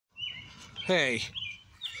Hey,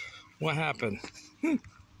 what happened?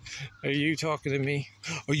 Are you talking to me?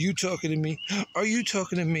 Are you talking to me? Are you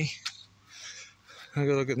talking to me? I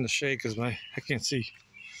gotta look in the shade because I can't see.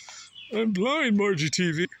 I'm blind, Margie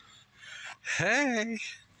TV. Hey.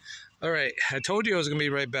 All right, I told you I was gonna be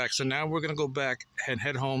right back. So now we're gonna go back and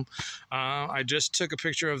head home. I just took a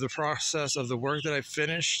picture of the process of the work that I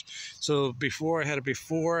finished. So before I had a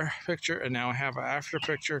before picture, and now I have an after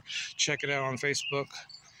picture. Check it out on Facebook.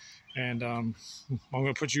 And I'm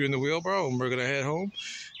gonna put you in the wheelbarrow, and we're gonna head home.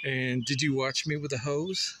 And did you watch me with the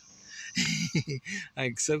hose? I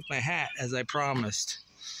accept my hat as I promised.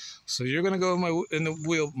 So you're gonna go in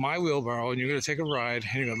my wheelbarrow, and you're gonna take a ride.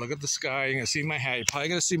 And you're gonna look at the sky. You're gonna see my hat. You're probably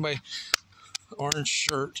gonna see my orange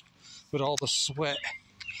shirt with all the sweat.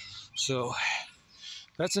 So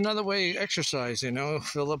that's another way to exercise. You know,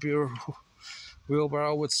 fill up your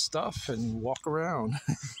wheelbarrow with stuff and walk around.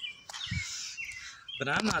 But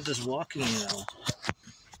I'm not just walking,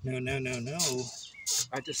 you know. No.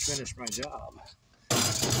 I just finished my job.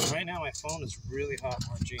 Right now, my phone is really hot,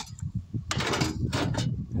 Margie.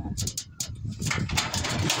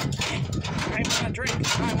 I want a drink.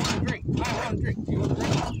 I want a drink. I want a drink. You want a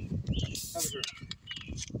drink? Have a drink.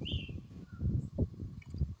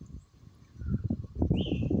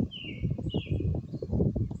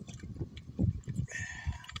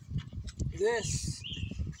 This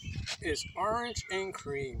is orange and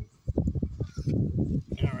cream.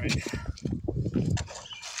 All right.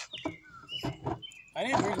 I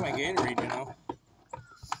didn't drink my Gatorade, you know.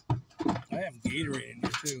 I have Gatorade in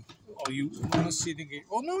here too. Oh, you want to see the Gatorade?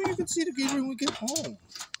 Oh, no, you can see the Gatorade when we get home.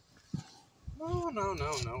 No.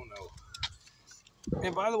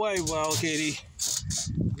 And by the way, well, Katie,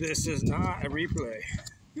 this is not a replay.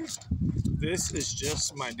 This is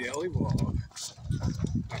just my daily vlog,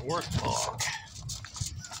 my work vlog.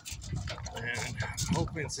 And I'm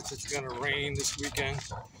hoping since it's going to rain this weekend,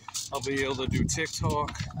 I'll be able to do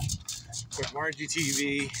TikTok with Margie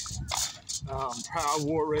TV. Proud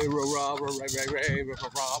warrior,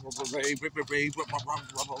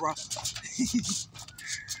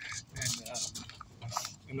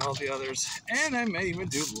 and all the others. And I may even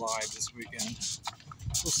do live this weekend.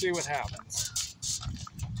 We'll see what happens.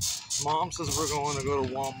 Mom says we're going to go to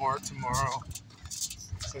Walmart tomorrow,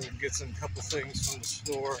 so we can get some couple things from the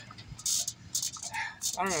store.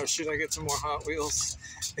 I don't know, should I get some more Hot Wheels?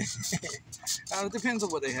 It depends on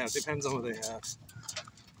what they have.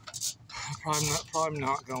 Probably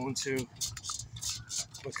not going to,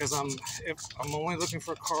 because I'm only looking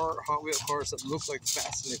for Hot Wheel cars that look like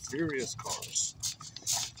Fast and the Furious cars.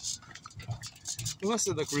 Unless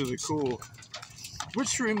they look really cool.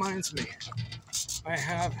 Which reminds me, I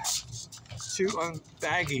have 2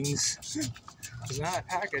 unbaggings. It's not a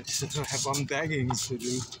package, I have unbaggings to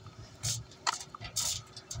do.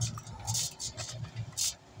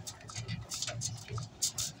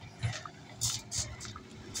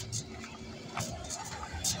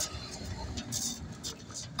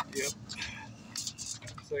 Yep.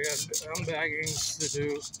 So I got unbaggings to do,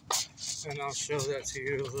 and I'll show that to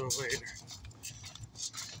you a little later.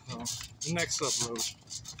 So, next upload.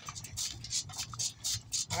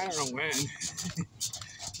 I don't know when.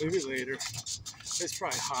 Maybe later. It's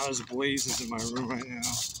probably hot as blazes in my room right now.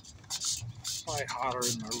 It's probably hotter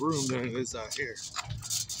in my room than it is out here.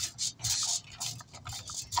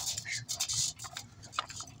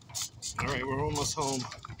 Alright, we're almost home.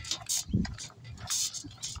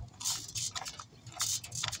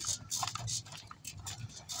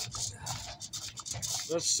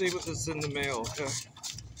 Let's see what is in the mail, okay?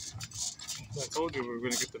 I told you we were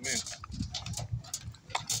going to get the mail.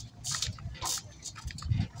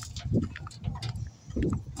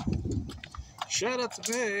 Shout out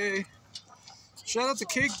to me. Shout out to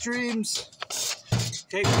Cake Dreams.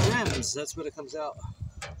 Cake Dreams, that's what it comes out.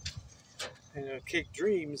 You know, Cake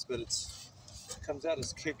Dreams, but it comes out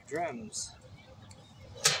as Cake Dreams.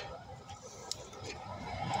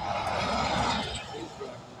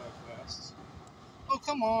 Oh,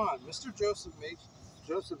 come on. Mr. Joseph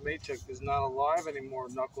Maychuk is not alive anymore,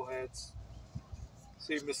 knuckleheads.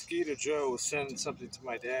 See, Mosquito Joe was sending something to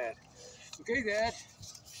my dad. Okay, Dad.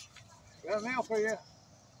 Got mail for you.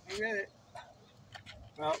 I get it.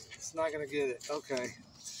 Well, it's not going to get it. Okay.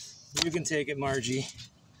 You can take it, Margie.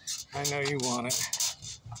 I know you want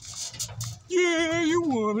it. Yeah, you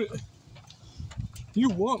want it. You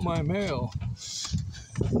want my mail.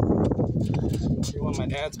 You want my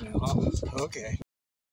dad's mail, huh? Okay.